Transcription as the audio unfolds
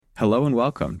Hello and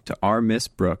welcome to Our Miss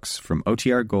Brooks from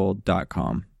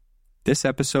OTRGold.com. This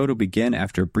episode will begin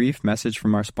after a brief message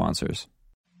from our sponsors.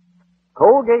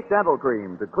 Colgate Dental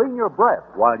Cream to clean your breath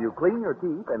while you clean your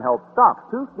teeth and help stop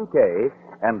tooth decay,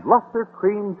 and Luster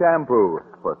Cream Shampoo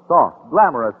for soft,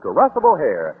 glamorous, caressable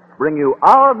hair bring you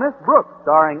Our Miss Brooks,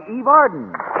 starring Eve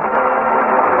Arden.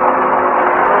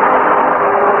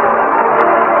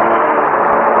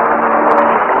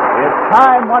 It's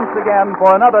time once again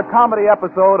for another comedy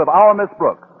episode of Our Miss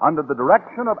Brooks, under the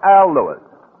direction of Al Lewis.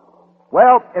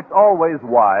 Well, it's always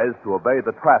wise to obey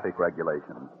the traffic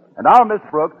regulations. And our Miss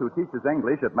Brooks, who teaches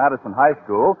English at Madison High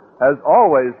School, has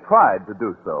always tried to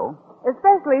do so.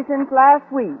 Especially since last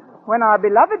week, when our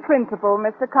beloved principal,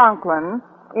 Mr. Conklin,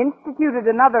 instituted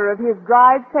another of his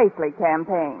Drive Safely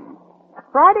campaigns.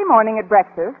 Friday morning at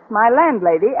breakfast, my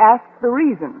landlady asked the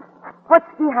reason. What's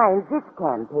behind this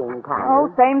campaign, Connie? Oh,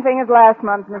 same thing as last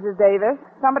month, Mrs. Davis.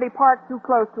 Somebody parked too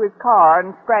close to his car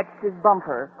and scratched his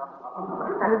bumper.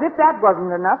 And as if that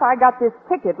wasn't enough, I got this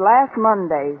ticket last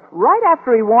Monday, right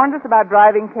after he warned us about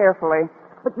driving carefully.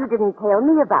 But you didn't tell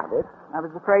me about it. I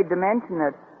was afraid to mention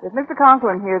it. If Mr.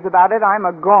 Conklin hears about it, I'm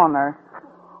a goner.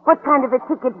 What kind of a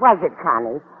ticket was it,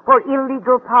 Connie? For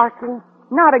illegal parking?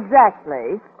 Not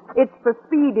exactly. It's for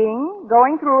speeding,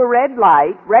 going through a red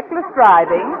light, reckless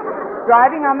driving,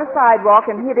 driving on the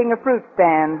sidewalk, and hitting a fruit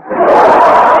stand.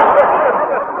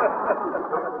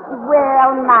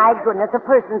 Well, my goodness, a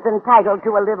person's entitled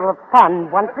to a little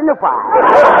fun once in a while.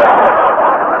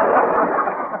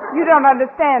 You don't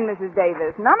understand, Mrs.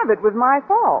 Davis. None of it was my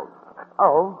fault.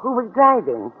 Oh, who was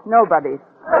driving? Nobody.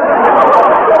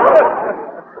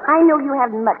 I know you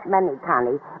haven't much money,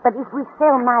 Connie, but if we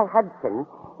sell my Hudson,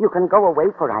 you can go away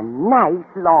for a nice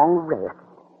long rest.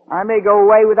 I may go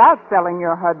away without selling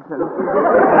your Hudson.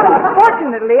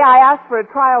 Fortunately, I asked for a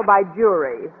trial by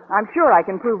jury. I'm sure I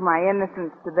can prove my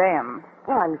innocence to them.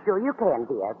 Oh, I'm sure you can,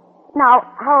 dear. Now,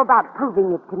 how about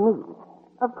proving it to me?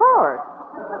 Of course.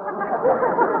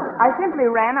 I simply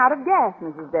ran out of gas,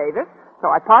 Mrs. Davis,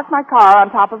 so I parked my car on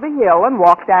top of a hill and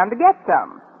walked down to get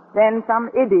some. Then some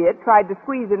idiot tried to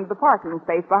squeeze into the parking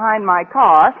space behind my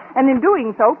car, and in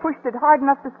doing so, pushed it hard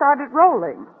enough to start it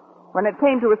rolling. When it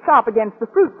came to a stop against the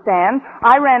fruit stand,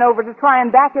 I ran over to try and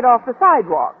back it off the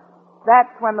sidewalk.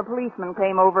 That's when the policeman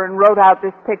came over and wrote out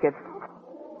this ticket.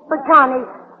 But, Connie,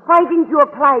 why didn't you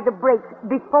apply the brakes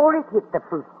before it hit the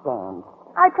fruit stand?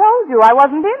 I told you I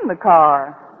wasn't in the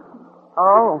car.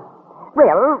 Oh.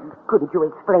 Well, couldn't you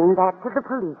explain that to the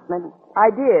policeman?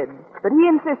 I did, but he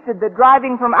insisted that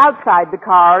driving from outside the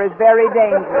car is very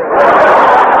dangerous.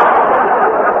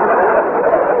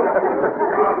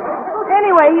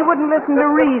 Anyway, he wouldn't listen to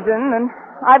reason, and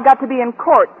I've got to be in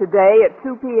court today at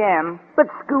 2 p.m.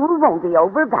 But school won't be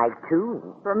over by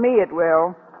 2. For me, it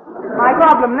will. My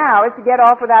problem now is to get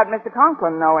off without Mr.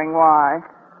 Conklin knowing why.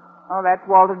 Oh, that's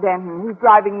Walter Denton. He's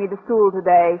driving me to school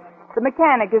today. The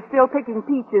mechanic is still picking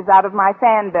peaches out of my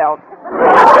fan belt.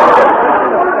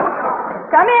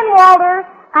 Come in, Walter.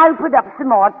 I'll put up some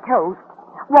more toast.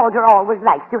 Walter always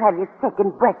likes to have his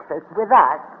second breakfast with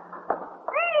us.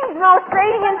 There's no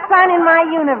radiant sun in my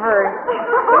universe.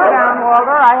 Sit down,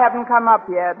 Walter. I haven't come up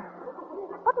yet.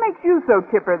 What makes you so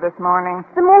chipper this morning?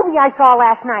 The movie I saw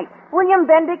last night, William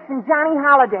Bendix and Johnny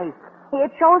Holiday.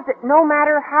 It shows that no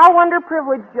matter how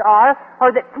underprivileged you are,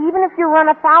 or that even if you run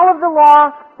afoul of the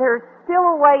law, there's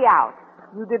still a way out.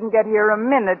 You didn't get here a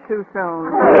minute too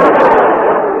soon.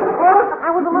 Well,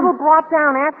 I was a little brought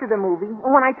down after the movie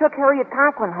when I took Harriet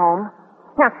Conklin home.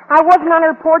 Now, I wasn't on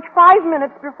her porch 5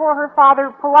 minutes before her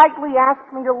father politely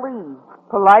asked me to leave.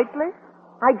 Politely?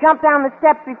 I jumped down the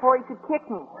steps before he could kick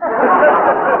me.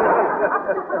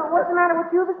 What's the matter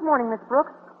with you this morning, Miss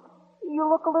Brooks? You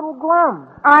look a little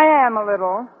glum. I am a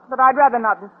little, but I'd rather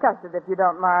not discuss it if you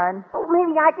don't mind. Oh,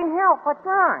 maybe I can help. What's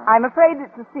wrong? I'm afraid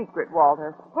it's a secret,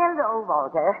 Walter. Hello,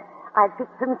 Walter. I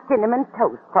fixed some cinnamon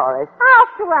toast for us. Oh,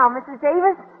 swell, Mrs.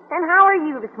 Davis. And how are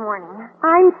you this morning?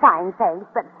 I'm fine, thanks,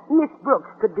 but Miss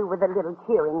Brooks could do with a little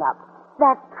cheering up.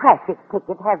 That traffic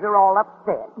ticket has her all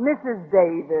upset. Mrs.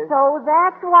 Davis. So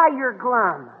that's why you're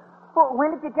glum. Well,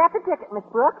 when did you get the ticket, Miss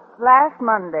Brooks? Last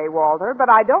Monday, Walter, but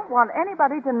I don't want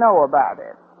anybody to know about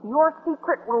it. Your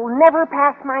secret will never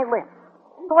pass my lips.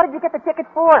 So what did you get the ticket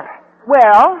for?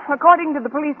 Well, according to the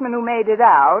policeman who made it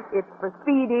out, it's for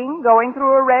speeding, going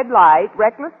through a red light,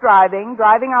 reckless driving,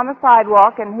 driving on the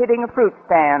sidewalk, and hitting a fruit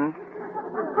stand.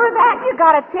 For that you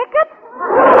got a ticket?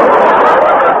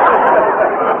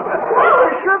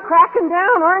 They're sure cracking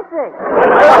down, aren't they?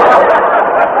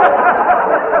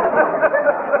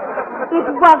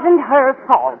 It wasn't her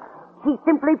fault. She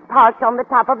simply parked on the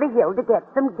top of the hill to get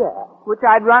some gas. Which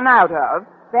I'd run out of.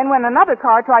 Then when another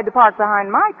car tried to park behind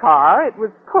my car, it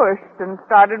was pushed and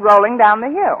started rolling down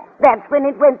the hill. That's when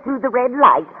it went through the red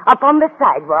light, up on the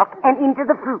sidewalk, and into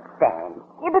the fruit stand.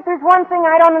 Yeah, but there's one thing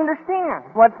I don't understand.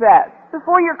 What's that?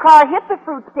 Before your car hit the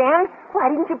fruit stand,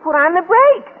 why didn't you put on the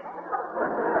brakes?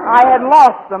 I had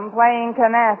lost them playing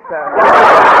canasta.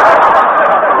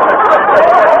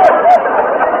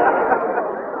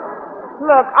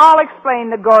 Look, I'll explain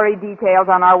the gory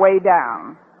details on our way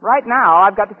down. Right now,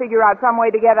 I've got to figure out some way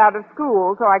to get out of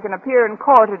school so I can appear in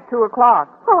court at 2 o'clock.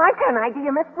 Well, I've got an idea,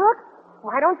 Miss Brooks.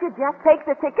 Why don't you just take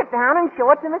the ticket down and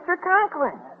show it to Mr.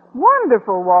 Conklin?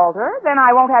 Wonderful, Walter. Then I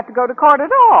won't have to go to court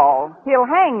at all. He'll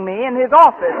hang me in his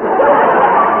office.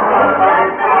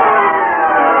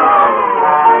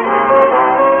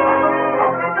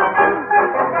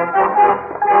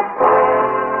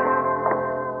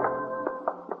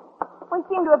 We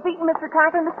seem to have beaten Mr.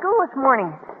 Conklin to school this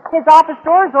morning. His office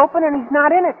door's open and he's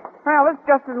not in it. Well, it's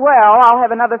just as well. I'll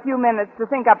have another few minutes to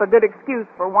think up a good excuse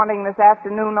for wanting this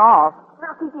afternoon off.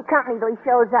 I'll keep you company till he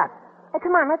shows up. Hey,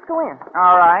 come on, let's go in.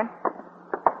 All right.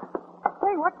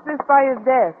 Hey, what's this by his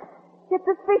desk? It's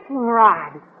a fishing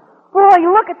rod. Boy,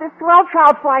 look at this swell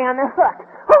trout fly on the hook.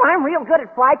 Oh, I'm real good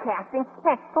at fly casting.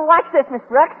 Hey, watch this, Miss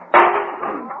Brooks.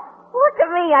 Look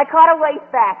at me, I caught a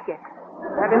wastebasket.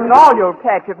 That isn't all you'll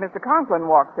catch if Mr.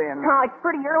 Conklin walks in. Oh, it's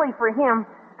pretty early for him.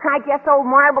 I guess old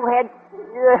Marblehead,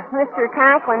 Mr.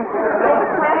 Conklin, is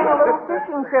planning a little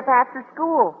fishing trip after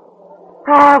school.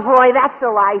 Oh, boy, that's the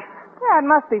life. Yeah, it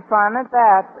must be fun at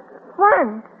that.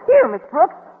 Fun. Here, Miss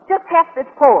Brooks, just heft this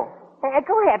pole.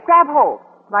 Go ahead, grab hold.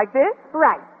 Like this?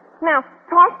 Right. Now,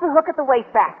 toss the hook at the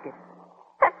wastebasket.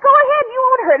 Go ahead, you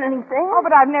won't hurt anything. Oh,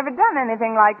 but I've never done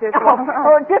anything like this.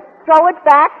 Oh, just throw it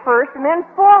back first and then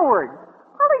forward.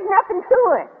 Oh, there's nothing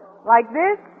to it. Like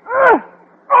this? Oh,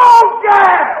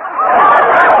 Dad!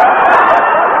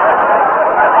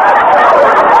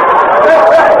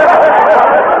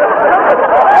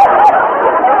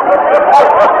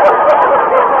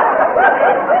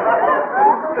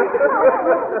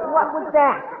 What was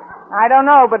that? I don't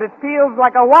know, but it feels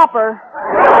like a whopper.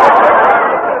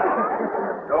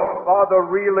 Don't bother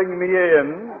reeling me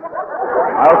in.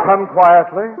 I'll come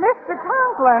quietly. Mr.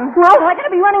 Conklin. Well, I gotta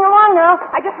be running along now.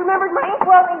 I just remembered my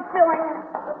inkwell ain't filling.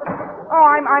 Oh,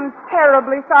 I'm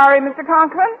terribly sorry, Mr.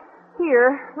 Conklin.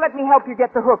 Here, let me help you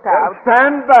get the hook out.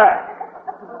 Stand back.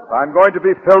 If I'm going to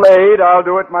be filleted, I'll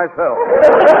do it myself.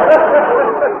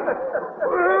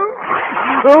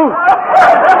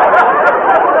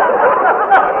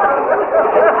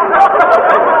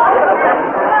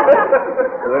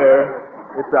 There.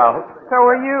 It's out. So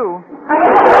are you.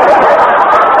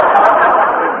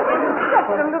 Just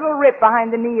a little rip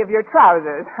behind the knee of your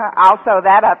trousers. I'll sew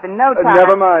that up in no time.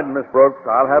 Never mind, Miss Brooks.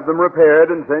 I'll have them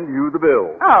repaired and send you the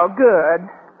bill. Oh, good.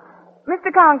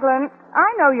 Mr. Conklin, I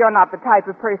know you're not the type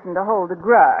of person to hold a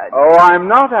grudge. Oh, I'm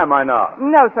not, am I not?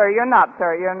 No, sir, you're not,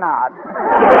 sir. You're not.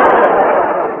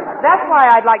 That's why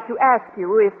I'd like to ask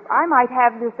you if I might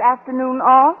have this afternoon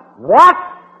off. What?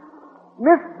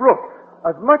 Miss Brooks,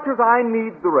 as much as I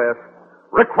need the rest,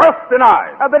 request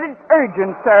denied. Oh, but it's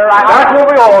urgent, sir. That will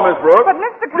be all, Miss Brooks. But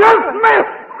Mr. Conklin...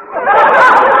 Dismissed!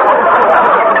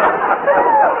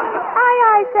 Aye,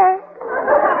 aye, sir.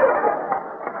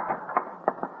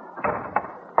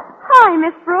 Hi,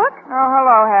 Miss Brooks. Oh,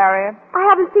 hello, Harriet. I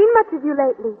haven't seen much of you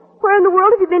lately. Where in the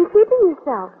world have you been keeping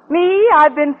yourself? Me?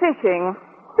 I've been fishing.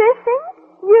 Fishing?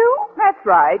 You? That's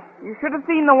right. You should have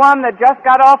seen the one that just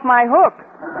got off my hook.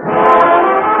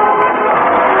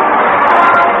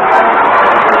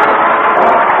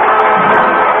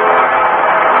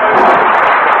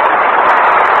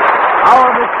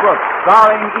 Our Miss Brooks,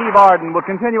 starring Eve Arden, will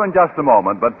continue in just a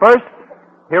moment. But first,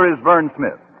 here is Vern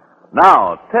Smith.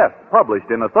 Now, tests published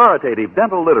in authoritative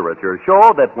dental literature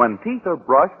show that when teeth are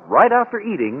brushed right after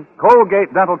eating,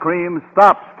 Colgate Dental Cream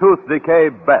stops tooth decay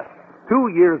best.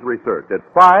 2 years research at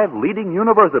 5 leading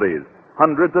universities,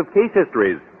 hundreds of case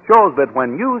histories, shows that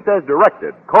when used as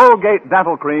directed, Colgate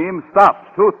Dental Cream stops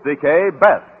tooth decay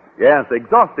best. Yes,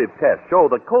 exhaustive tests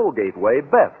show the Colgate way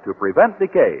best to prevent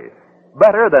decay.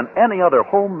 Better than any other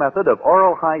home method of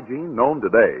oral hygiene known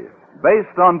today.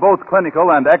 Based on both clinical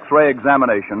and X-ray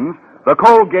examinations, the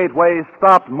Colgate way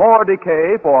stopped more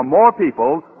decay for more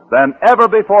people than ever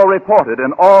before reported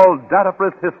in all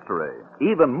dentifrice history.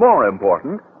 Even more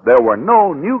important, there were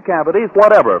no new cavities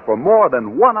whatever for more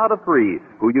than 1 out of 3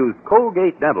 who used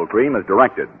Colgate Dental Cream as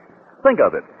directed. Think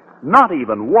of it. Not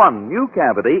even 1 new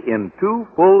cavity in 2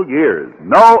 full years.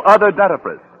 No other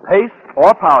dentifrice, paste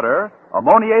or powder,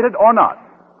 ammoniated or not,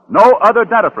 no other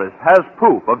dentifrice has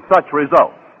proof of such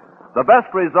results. The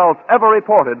best results ever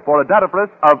reported for a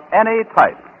dentifrice of any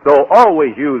type. So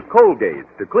always use Colgate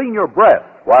to clean your breath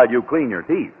while you clean your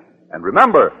teeth. And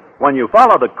remember, when you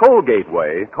follow the Colgate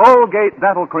way, Colgate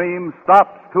Dental Cream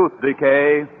stops tooth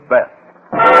decay best.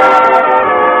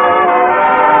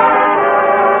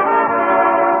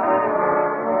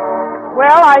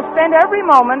 Well, I spent every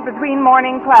moment between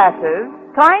morning classes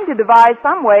trying to devise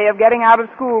some way of getting out of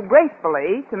school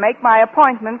gracefully to make my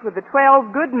appointment with the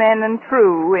 12 good men and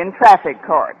true in traffic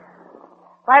court.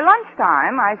 By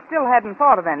lunchtime, I still hadn't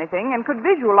thought of anything and could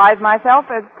visualize myself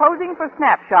as posing for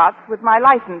snapshots with my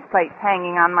license plates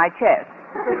hanging on my chest.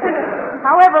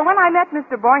 However, when I met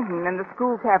Mr. Boynton in the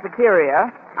school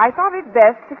cafeteria, I thought it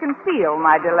best to conceal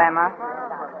my dilemma.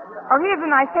 Oh, here's a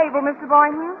nice table, Mr.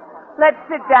 Boynton. Let's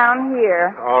sit down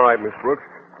here. All right, Miss Brooks.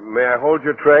 May I hold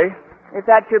your tray? If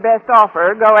that's your best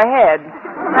offer, go ahead.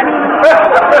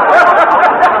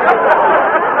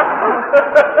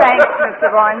 Thanks, Mr.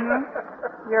 Boynton.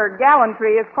 Your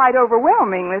gallantry is quite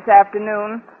overwhelming this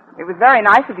afternoon. It was very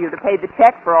nice of you to pay the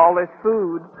check for all this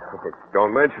food.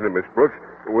 Don't mention it, Miss Brooks.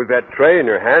 With that tray in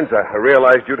your hands, I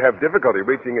realized you'd have difficulty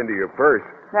reaching into your purse.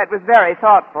 That was very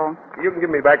thoughtful. You can give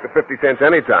me back the 50 cents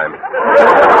anytime.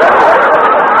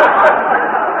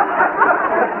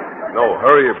 No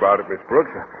hurry about it, Miss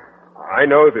Brooks. I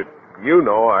know that you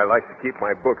know I like to keep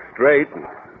my books straight, and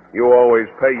you always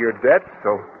pay your debts,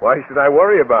 so why should I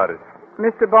worry about it?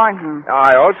 Mr. Boynton.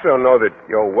 I also know that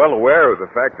you're well aware of the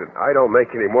fact that I don't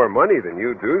make any more money than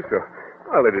you do, so,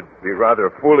 well, it'd be rather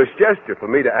a foolish gesture for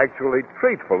me to actually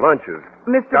treat for lunches.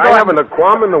 Mr. I Boynton. haven't a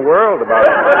qualm in the world about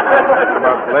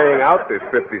laying out this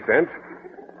 50 cents.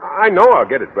 I know I'll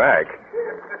get it back.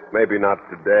 Maybe not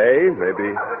today,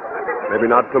 maybe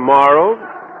not tomorrow,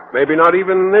 maybe not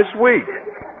even this week.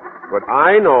 But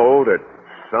I know that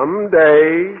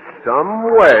someday,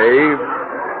 some way...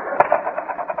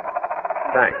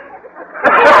 Thanks.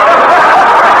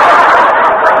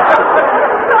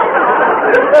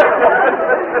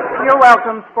 You're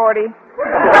welcome, Sporty.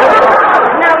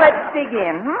 Now let's dig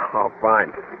in. Oh,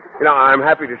 fine. You know, I'm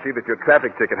happy to see that your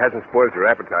traffic ticket hasn't spoiled your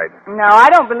appetite. No, I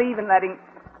don't believe in letting...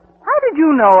 How did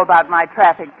you know about my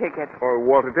traffic ticket? Oh,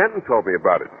 Walter Denton told me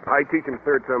about it. I teach him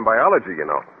third-term biology, you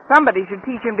know. Somebody should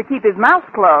teach him to keep his mouth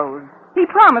closed. He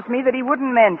promised me that he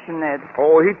wouldn't mention it.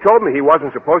 Oh, he told me he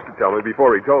wasn't supposed to tell me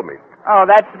before he told me. Oh,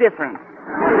 that's different.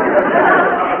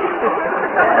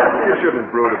 You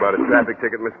shouldn't brood about a traffic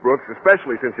ticket, Miss Brooks,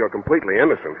 especially since you're completely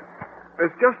innocent.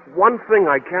 There's just one thing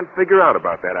I can't figure out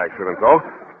about that accident, though.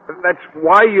 That's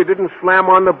why you didn't slam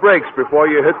on the brakes before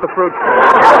you hit the fruit stand.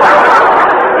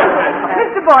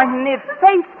 Mr. Boynton, it's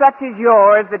faith such as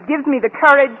yours that gives me the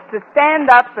courage to stand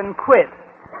up and quit.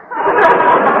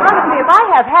 Honestly, if I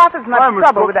have half as much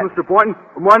trouble with that... Mr. Boynton,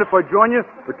 mind if I join you?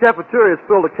 The cafeteria is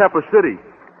filled to Capra City.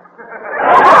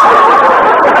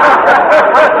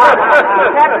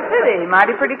 Capra City,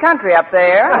 mighty pretty country up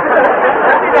there.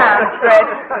 Sit down, Stretch.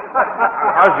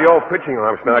 How's the old pitching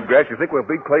arm, Snodgrass? You think we'll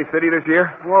beat Clay City this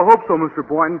year? Well, I hope so, Mr.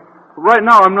 Boynton. But right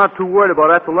now, I'm not too worried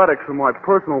about athletics or my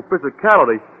personal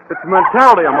physicality. It's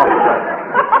mentality I'm upset.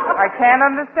 I can't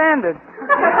understand it.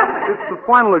 It's the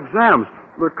final exams.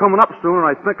 They're coming up soon, and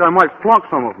I think I might flunk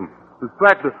some of them. In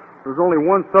fact, there's only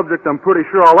one subject I'm pretty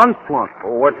sure I'll unflunk.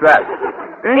 Oh, what's that?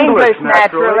 English,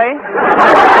 naturally.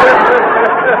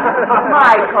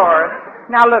 My course.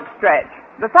 Now, look, Stretch.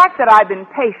 The fact that I've been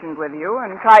patient with you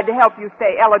and tried to help you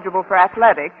stay eligible for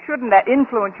athletics, shouldn't that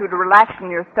influence you to relax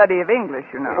in your study of English,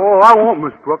 you know? Oh, I won't,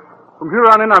 Miss Brooks. From here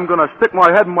on in, I'm going to stick my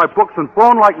head in my books and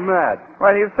phone like mad.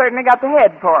 Well, you've certainly got the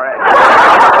head for it.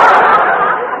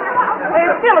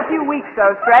 There's still a few weeks,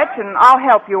 though, Stretch, and I'll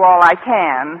help you all I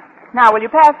can. Now, will you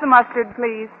pass the mustard,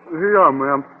 please? Here you are,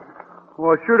 ma'am.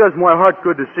 Well, it sure does my heart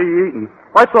good to see you eating.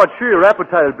 I thought sure your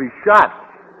appetite would be shot.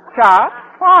 Shot?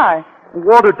 Why?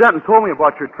 Walter Denton told me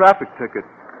about your traffic ticket.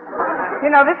 You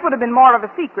know, this would have been more of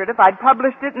a secret if I'd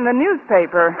published it in the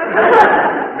newspaper.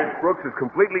 Miss Brooks is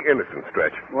completely innocent,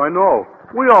 Stretch. Well, I know.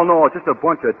 We all know it's just a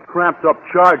bunch of cramped-up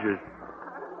charges.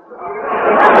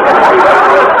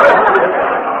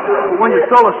 When you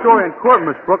tell a story in court,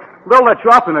 Miss Brooks, they'll let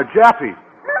you off in a jaffy.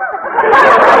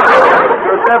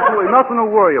 There's absolutely nothing to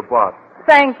worry about.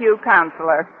 Thank you,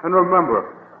 Counselor. And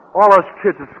remember, all us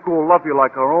kids at school love you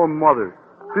like our own mothers.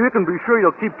 So you can be sure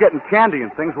you'll keep getting candy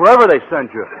and things wherever they send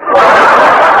you.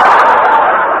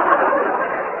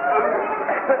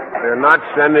 They're not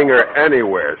sending her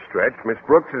anywhere, Stretch. Miss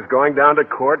Brooks is going down to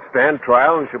court, stand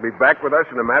trial, and she'll be back with us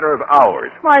in a matter of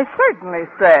hours. Why, certainly,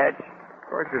 Stretch. Of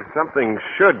course, if something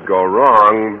should go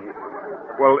wrong...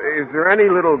 Well, is there any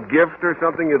little gift or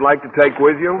something you'd like to take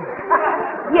with you?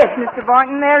 Yes, Mr.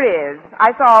 Boynton, there is.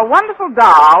 I saw a wonderful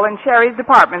doll in Sherry's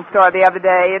department store the other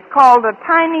day. It's called a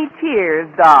Tiny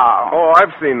Tears doll. Oh,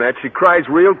 I've seen that. She cries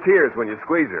real tears when you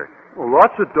squeeze her. Well,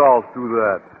 lots of dolls do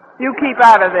that. You keep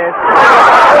out of this.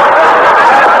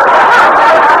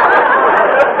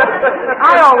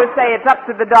 I always say it's up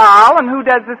to the doll and who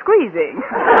does the squeezing.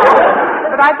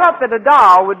 But I thought that a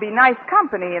doll would be nice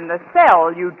company in the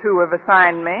cell you two have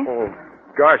assigned me. Oh,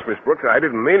 gosh, Miss Brooks, I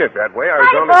didn't mean it that way. I was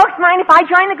Hi, only... folks. Mind if I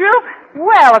join the group?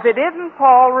 Well, if it isn't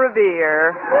Paul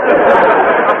Revere.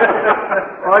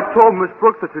 I told Miss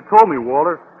Brooks that you told me,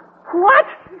 Walter. What?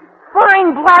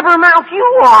 Fine blabbermouth you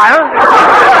are.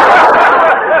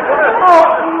 Oh,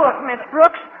 look, Miss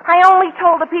Brooks. I only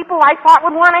told the people I thought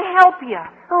would want to help you,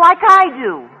 like I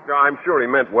do. I'm sure he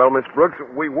meant well, Miss Brooks.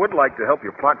 We would like to help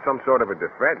you plot some sort of a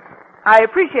defense. I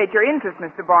appreciate your interest,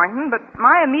 Mr. Boynton, but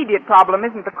my immediate problem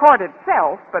isn't the court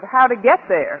itself, but how to get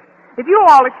there. If you'll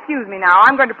all excuse me now,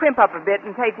 I'm going to primp up a bit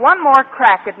and take one more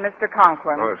crack at Mr.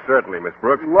 Conklin. Oh, certainly, Miss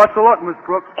Brooks. Lots of luck, Miss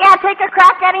Brooks. Yeah, take a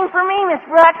crack at him for me, Miss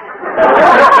Brooks.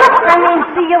 I mean,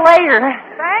 see you later.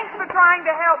 Thanks for trying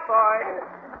to help, boys.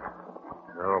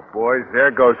 Oh, boys, there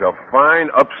goes a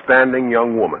fine, upstanding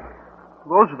young woman.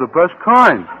 Those are the best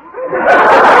kind.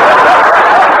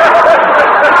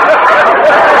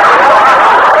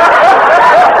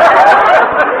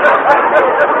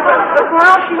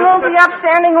 Well, she won't be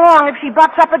upstanding long if she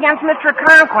butts up against Mr.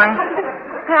 Conklin.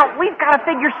 Now, we've got to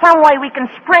figure some way we can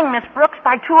spring Miss Brooks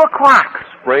by 2 o'clock.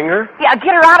 Spring her? Yeah,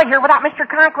 get her out of here without Mr.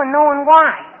 Conklin knowing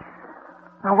why.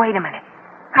 Now, wait a minute.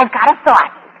 I've got a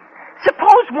thought.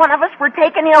 Suppose one of us were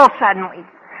taken ill suddenly.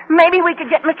 Maybe we could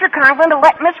get Mr. Conklin to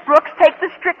let Miss Brooks take the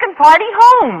stricken party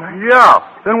home. Yeah.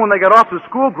 Then when they get off the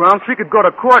school grounds, she could go to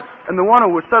court, and the one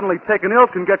who was suddenly taken ill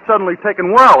can get suddenly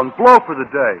taken well and blow for the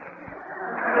day.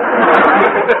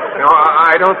 No,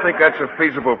 I don't think that's a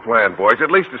feasible plan, boys,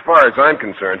 at least as far as I'm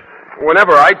concerned.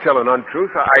 Whenever I tell an untruth,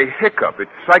 I hiccup.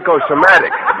 It's psychosomatic.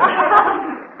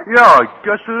 Yeah, I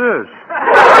guess it is.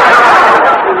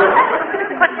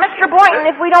 But, Mr. Boynton,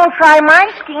 if we don't try my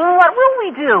scheme, what will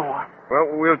we do? Well,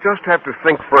 we'll just have to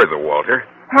think further, Walter.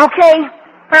 Okay.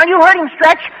 Well, you heard him,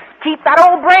 Stretch. Keep that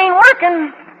old brain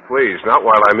working. Please, not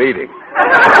while I'm eating.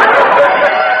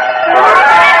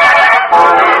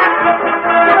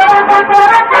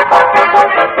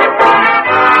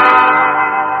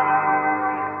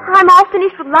 I'm all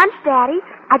finished with lunch, Daddy.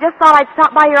 I just thought I'd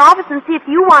stop by your office and see if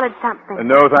you wanted something.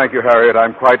 No, thank you, Harriet.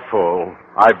 I'm quite full.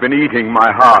 I've been eating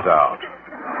my heart out.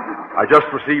 I just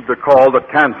received a call that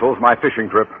cancels my fishing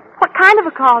trip. What kind of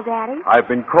a call, Daddy? I've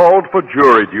been called for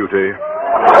jury duty.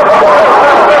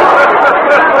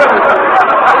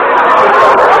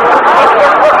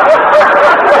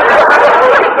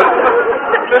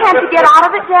 Can't you get out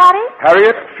of it, Daddy?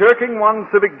 Harriet, shirking one's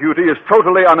civic duty is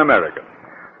totally un-American.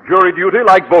 Jury duty,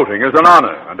 like voting, is an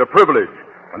honor and a privilege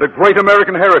and a great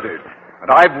American heritage.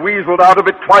 And I've weaseled out of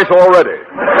it twice already.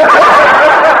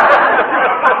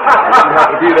 I didn't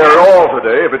have to be there at all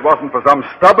today if it wasn't for some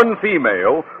stubborn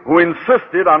female who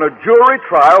insisted on a jury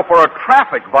trial for a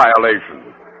traffic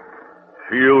violation.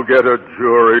 She'll get a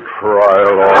jury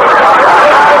trial, all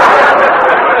right.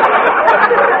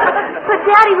 But,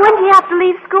 Daddy, when do you have to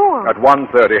leave school? At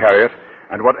 1:30, Harriet.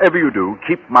 And whatever you do,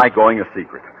 keep my going a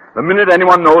secret. The minute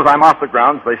anyone knows I'm off the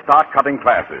grounds, they start cutting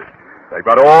classes. They've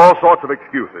got all sorts of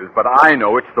excuses, but I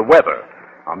know it's the weather.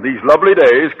 On these lovely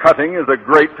days, cutting is a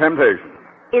great temptation.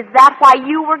 Is that why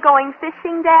you were going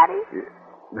fishing, Daddy?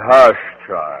 Hush,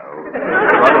 child.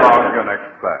 Run along to your next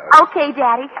class. Okay,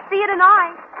 Daddy. See you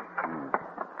tonight.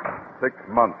 6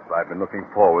 months I've been looking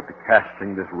forward to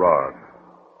casting this rod.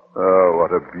 Oh,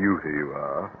 what a beauty you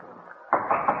are.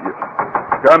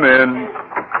 Come in.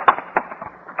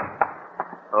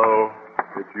 Oh,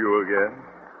 it's you again.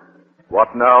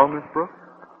 What now, Miss Brooks?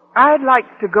 I'd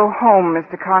like to go home,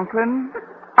 Mr. Conklin.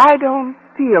 I don't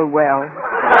feel well.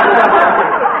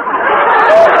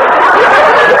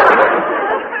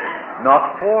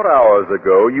 Not 4 hours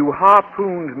ago, you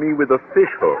harpooned me with a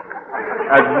fishhook.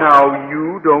 And now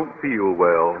you don't feel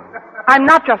well. I'm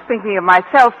not just thinking of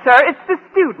myself, sir. It's the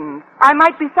students. I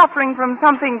might be suffering from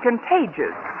something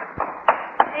contagious.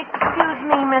 Excuse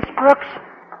me, Miss Brooks,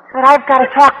 but I've got to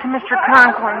talk to Mr.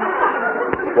 Conklin.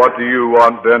 What do you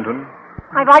want, Denton?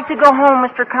 I'd like to go home,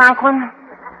 Mr. Conklin.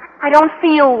 I don't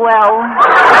feel well.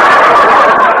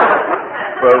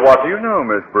 Well, what do you know,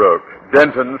 Miss Brooks?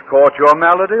 Denton's caught your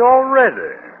malady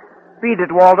already. Beat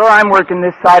it, Walter. I'm working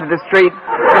this side of the street.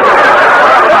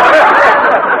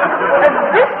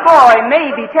 This boy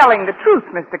may be telling the truth,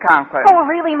 Mr. Conklin. Oh,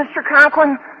 really, Mr.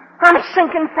 Conklin? I'm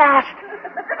sinking fast.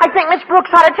 I think Miss Brooks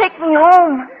ought to take me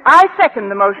home. I second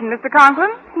the motion, Mr.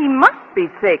 Conklin. He must be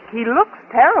sick. He looks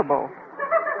terrible.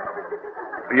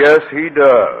 Yes, he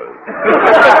does.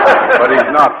 But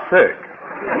he's not sick.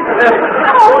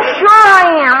 Oh, sure I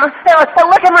am.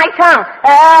 Look at my tongue.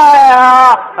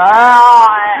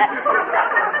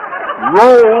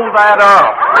 Roll that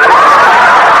up.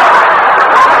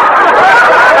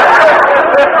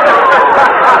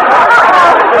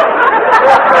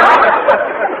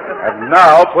 And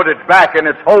now put it back in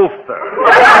its holster.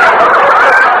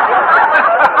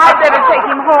 I'd better take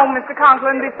him home, Mr.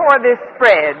 Conklin, before this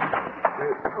spreads.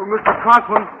 Mr.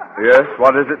 Conklin, Yes,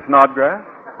 what is it, Snodgrass?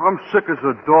 I'm sick as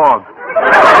a dog.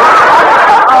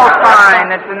 Oh,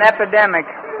 fine. It's an epidemic.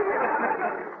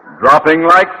 Dropping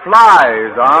like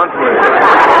flies, aren't we?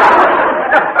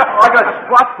 I got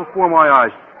spots before my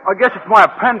eyes. I guess it's my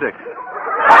appendix. Do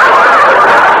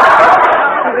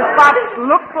the spots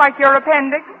look like your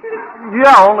appendix?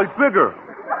 Yeah, only bigger.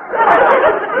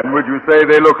 And would you say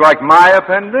they look like my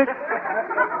appendix?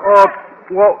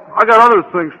 Well, I got other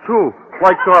things, too.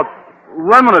 Like,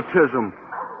 lemonitism.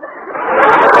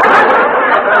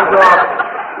 And,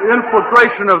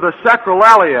 infiltration of the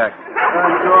sacroiliac.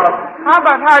 And, How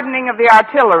about hardening of the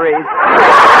arteries?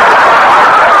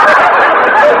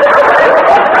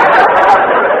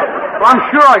 I'm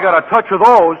sure I got a touch of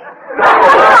those.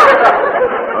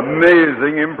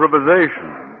 Amazing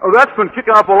improvisation. Oh, that's been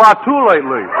kicking up a lot, too,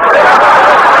 lately.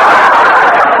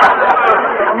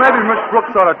 Maybe Miss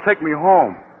Brooks ought to take me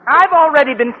home. I've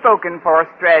already been spoken for,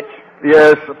 Stretch.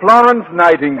 Yes, Florence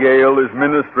Nightingale is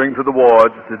ministering to the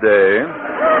wards today.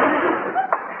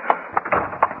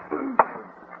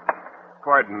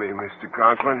 Pardon me, Mr.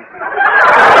 Conklin.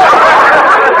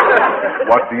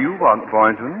 What do you want,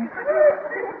 Boynton?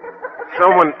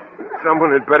 Someone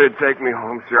had better take me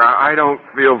home, sir. I don't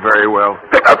feel very well.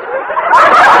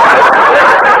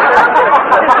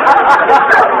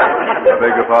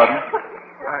 Beg your pardon?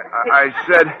 I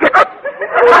said...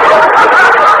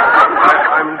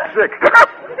 I'm sick.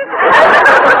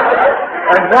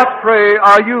 And what, pray,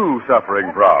 are you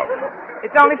suffering from?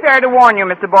 It's only fair to warn you,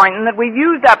 Mr. Boynton, that we've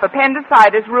used up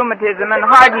appendicitis, rheumatism, and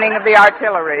hardening of the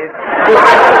arteries.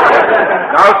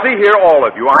 Now, see here, all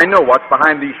of you. I know what's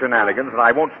behind these shenanigans, and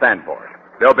I won't stand for it.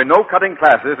 There'll be no cutting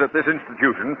classes at this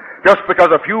institution just because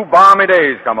a few balmy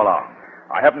days come along.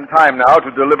 I haven't time now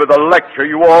to deliver the lecture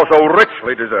you all so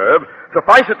richly deserve.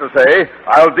 Suffice it to say,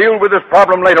 I'll deal with this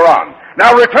problem later on.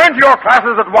 Now return to your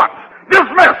classes at once.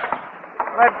 Dismissed!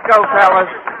 Let's go, fellas.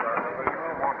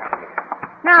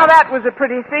 Now, that was a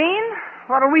pretty scene.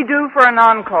 What'll we do for an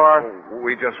encore?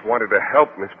 We just wanted to help,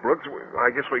 Miss Brooks.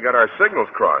 I guess we got our signals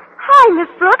crossed. Hi, Miss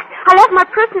Brooks. I left my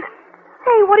purse in...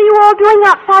 Hey, what are you all doing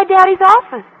outside Daddy's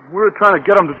office? We were trying to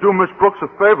get him to do Miss Brooks a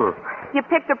favor. You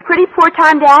picked a pretty poor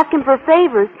time to ask him for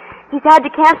favors. He's had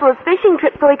to cancel his fishing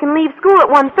trip so he can leave school at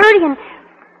 1:30 and...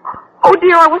 Oh,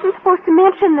 dear, I wasn't supposed to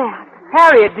mention that.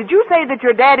 Harriet, did you say that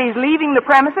your daddy's leaving the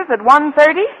premises at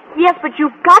 1:30? Yes, but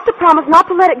you've got to promise not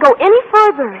to let it go any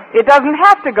further. It doesn't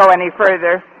have to go any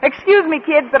further. Excuse me,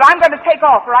 kids, but I'm going to take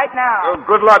off right now.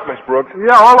 Good luck, Miss Brooks.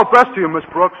 Yeah, all the best to you, Miss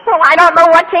Brooks. Well, I don't know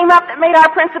what came up that made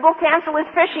our principal cancel his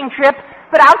fishing trip,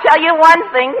 but I'll tell you one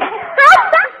thing.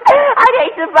 I'd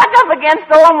hate to buck up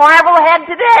against old Marblehead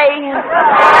today.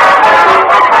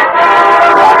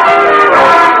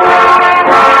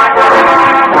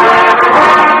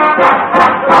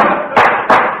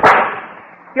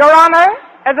 Your Honor,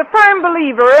 as a firm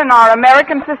believer in our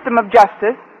American system of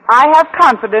justice, I have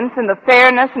confidence in the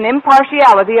fairness and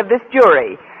impartiality of this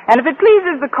jury, and if it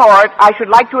pleases the court, I should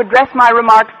like to address my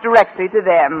remarks directly to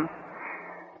them.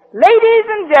 Ladies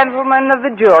and gentlemen of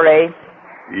the jury.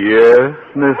 Yes,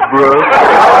 Miss Brooks?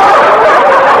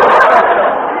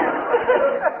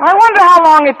 I wonder how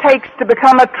long it takes to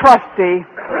become a trustee.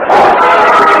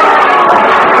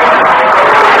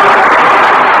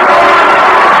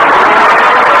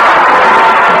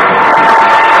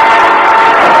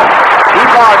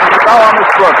 Our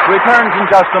Miss Brooks returns in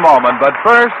just a moment, but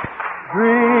first...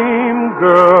 Dream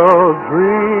girl,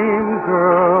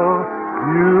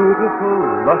 beautiful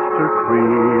luster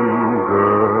cream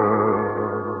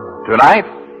girl. Tonight?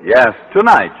 Yes,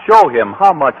 tonight, show him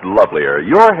how much lovelier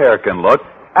your hair can look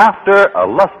after a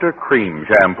Luster Cream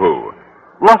shampoo.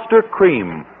 Luster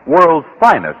Cream, world's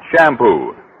finest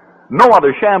shampoo. No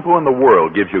other shampoo in the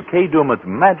world gives you Kay Daumit's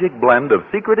magic blend of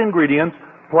secret ingredients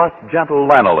plus gentle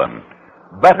lanolin.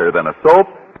 Better than a soap,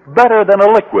 better than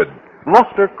a liquid.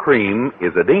 Luster Cream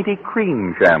is a dainty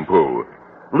cream shampoo.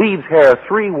 Leaves hair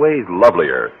 3 ways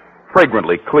lovelier.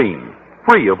 Fragrantly clean,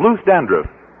 free of loose dandruff,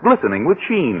 glistening with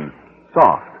sheen,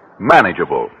 soft,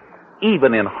 manageable.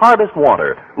 Even in hardest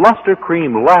water, Luster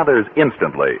Cream lathers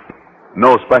instantly.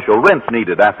 No special rinse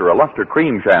needed after a Luster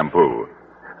Cream shampoo.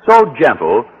 So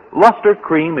gentle, Luster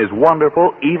Cream is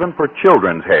wonderful even for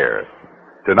children's hair.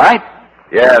 Tonight,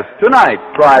 yes, tonight,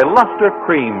 try Luster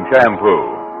Cream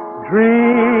shampoo.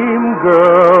 Dream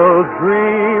girl,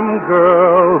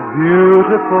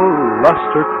 beautiful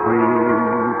Luster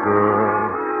Cream girl,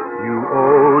 you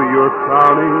owe your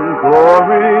crowning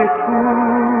glory to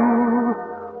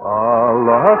a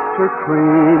Luster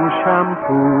Cream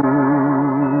shampoo.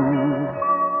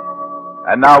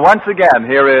 And now, once again,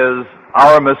 here is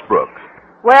our Miss Brooks.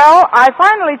 Well, I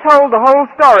finally told the whole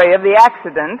story of the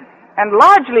accident, and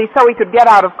largely so he could get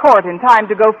out of court in time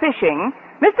to go fishing.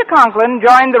 Mr. Conklin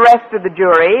joined the rest of the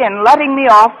jury in letting me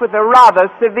off with a rather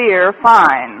severe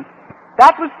fine.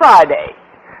 That was Friday.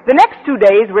 The next 2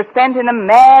 days were spent in a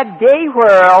mad, gay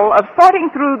whirl of sorting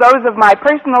through those of my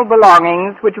personal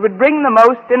belongings which would bring the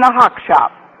most in a hock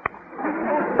shop.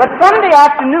 But Sunday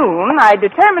afternoon, I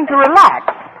determined to relax,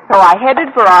 so I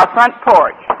headed for our front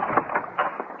porch.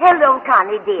 Hello,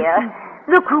 Connie, dear.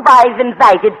 Look who I've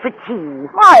invited for tea.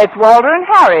 Why, it's Walter and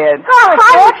Harriet. Oh,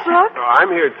 hi, Miss Brooks. Oh, I'm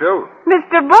here, too.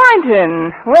 Mr.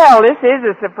 Boynton. Well, this is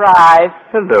a surprise.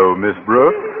 Hello, Miss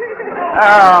Brooks.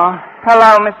 Oh,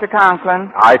 hello, Mr.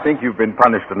 Conklin. I think you've been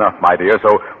punished enough, my dear,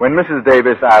 so when Mrs.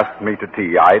 Davis asked me to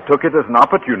tea, I took it as an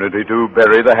opportunity to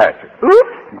bury the hatchet.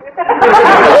 Oops.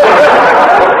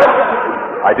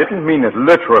 I didn't mean it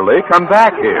literally. Come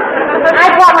back here. I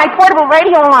brought my portable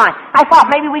radio on. I thought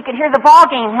maybe we could hear the ball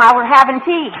game while we're having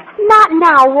tea. Not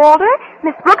now, Walter.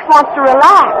 Miss Brooks wants to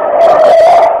relax.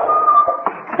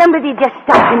 Somebody just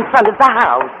stopped in front of the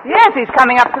house. Yes, he's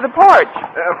coming up to the porch.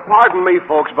 Pardon me,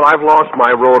 folks, but I've lost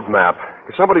my road map.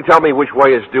 Can somebody tell me which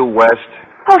way is due west?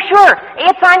 Oh, sure.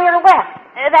 It's on your left.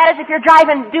 That is if you're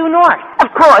driving due north. Of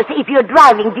course, if you're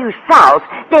driving due south,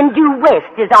 then due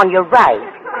west is on your right.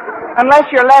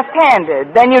 Unless you're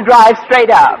left-handed, then you drive straight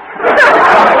up.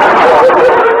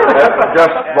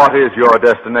 Just what is your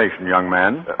destination, young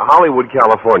man? Hollywood,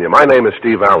 California. My name is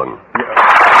Steve Allen.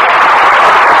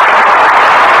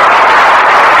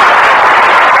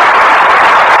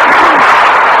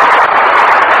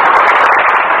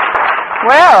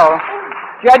 Well,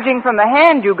 judging from the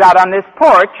hand you got on this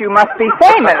porch, you must be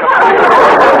famous.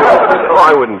 Oh,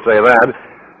 I wouldn't say that,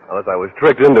 unless I was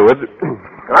tricked into it.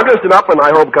 I'm just an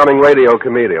up-and-I-hope-coming radio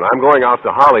comedian. I'm going out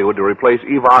to Hollywood to replace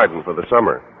Eve Arden for the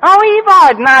summer. Oh, Eve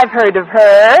Arden, I've heard of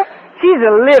her. She's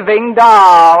a living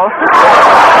doll.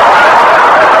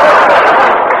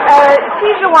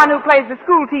 She's the one who plays the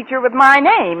school teacher with my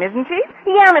name, isn't she?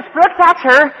 Yeah, Miss Brooks, that's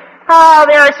her. Oh,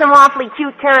 there are some awfully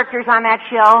cute characters on that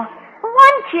show.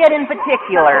 One kid in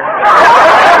particular.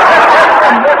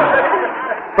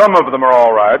 Some of them are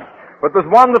all right, but there's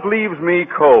one that leaves me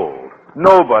cold.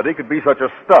 Nobody could be such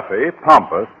a stuffy,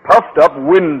 pompous, puffed-up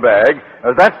windbag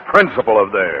as that principal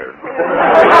of theirs.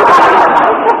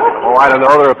 Oh, I don't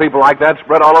know. There are people like that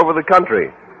spread all over the country.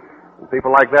 And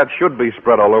people like that should be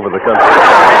spread all over the country.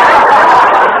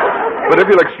 But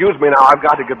if you'll excuse me now, I've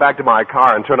got to get back to my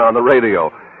car and turn on the radio.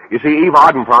 You see, Eve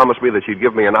Arden promised me that she'd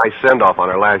give me a nice send-off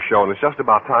on her last show, and it's just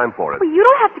about time for it. Well, you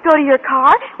don't have to go to your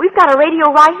car. We've got a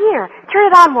radio right here. Turn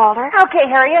it on, Walter. Okay,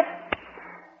 Harriet.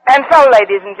 And so,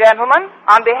 ladies and gentlemen,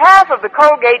 on behalf of the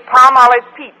Colgate Palmolive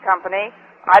Peat Company,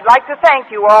 I'd like to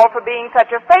thank you all for being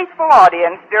such a faithful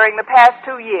audience during the past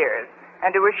 2 years,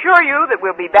 and to assure you that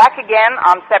we'll be back again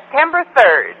on September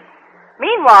 3rd.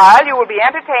 Meanwhile, you will be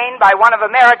entertained by one of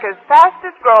America's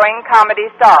fastest-growing comedy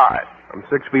stars. I'm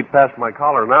 6 feet past my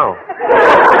collar now.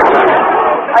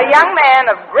 A young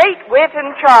man of great wit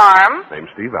and charm.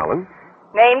 Name's Steve Allen.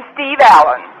 Named Steve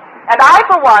Allen. And I,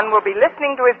 for one, will be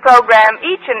listening to his program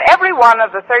each and every one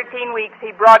of the 13 weeks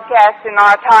he broadcasts in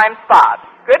our time spots.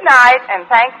 Good night, and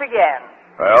thanks again.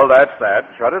 Well, that's that.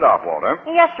 Shut it off, Walter.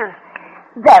 Yes, sir.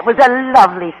 That was a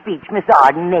lovely speech Miss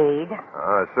Arden made.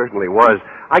 It certainly was.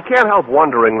 I can't help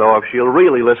wondering, though, if she'll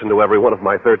really listen to every one of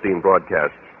my 13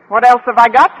 broadcasts. What else have I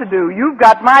got to do? You've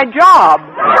got my job.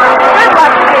 Good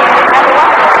luck, Steve.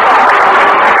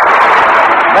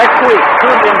 Next week,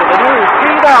 tune into the new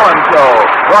Steve Allen Show,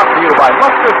 brought to you by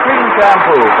Luster Cream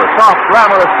Shampoo for soft,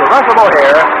 glamorous, caressable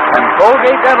hair, and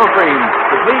Colgate Dental Cream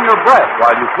to clean your breath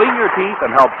while you clean your teeth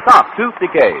and help stop tooth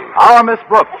decay. Our Miss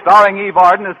Brooks, starring Eve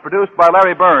Arden, is produced by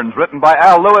Larry Burns, written by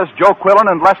Al Lewis, Joe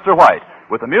Quillen, and Lester White,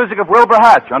 with the music of Wilbur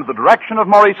Hatch under the direction of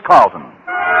Maurice Carlton.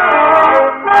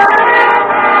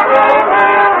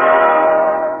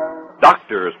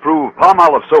 Doctors prove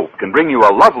Palmolive soap can bring you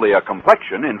a lovelier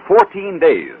complexion in 14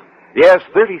 days. Yes,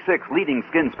 36 leading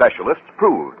skin specialists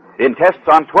proved in tests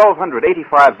on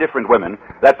 1,285 different women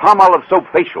that Palmolive soap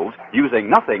facials, using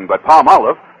nothing but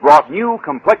Palmolive, brought new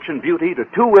complexion beauty to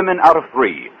 2 women out of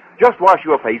 3. Just wash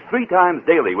your face 3 times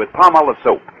daily with Palmolive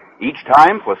soap. Each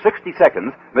time for 60 seconds,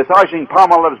 massaging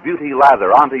Palmolive's beauty lather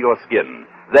onto your skin.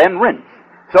 Then rinse.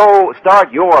 So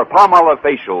start your Palmolive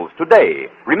facials today.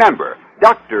 Remember,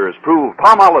 doctors prove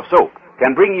Palmolive soap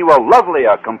can bring you a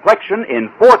lovelier complexion in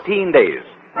 14 days.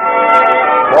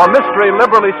 For mystery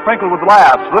liberally sprinkled with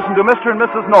laughs, listen to Mr. and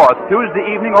Mrs. North Tuesday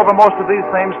evening over most of these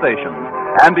same stations.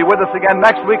 And be with us again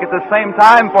next week at the same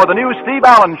time for the new Steve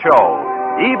Allen Show.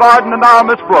 E. Barden and our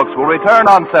Miss Brooks will return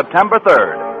on September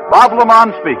 3rd. Bob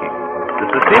Lamont speaking. This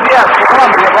is CBS, the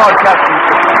Columbia Broadcasting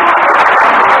System.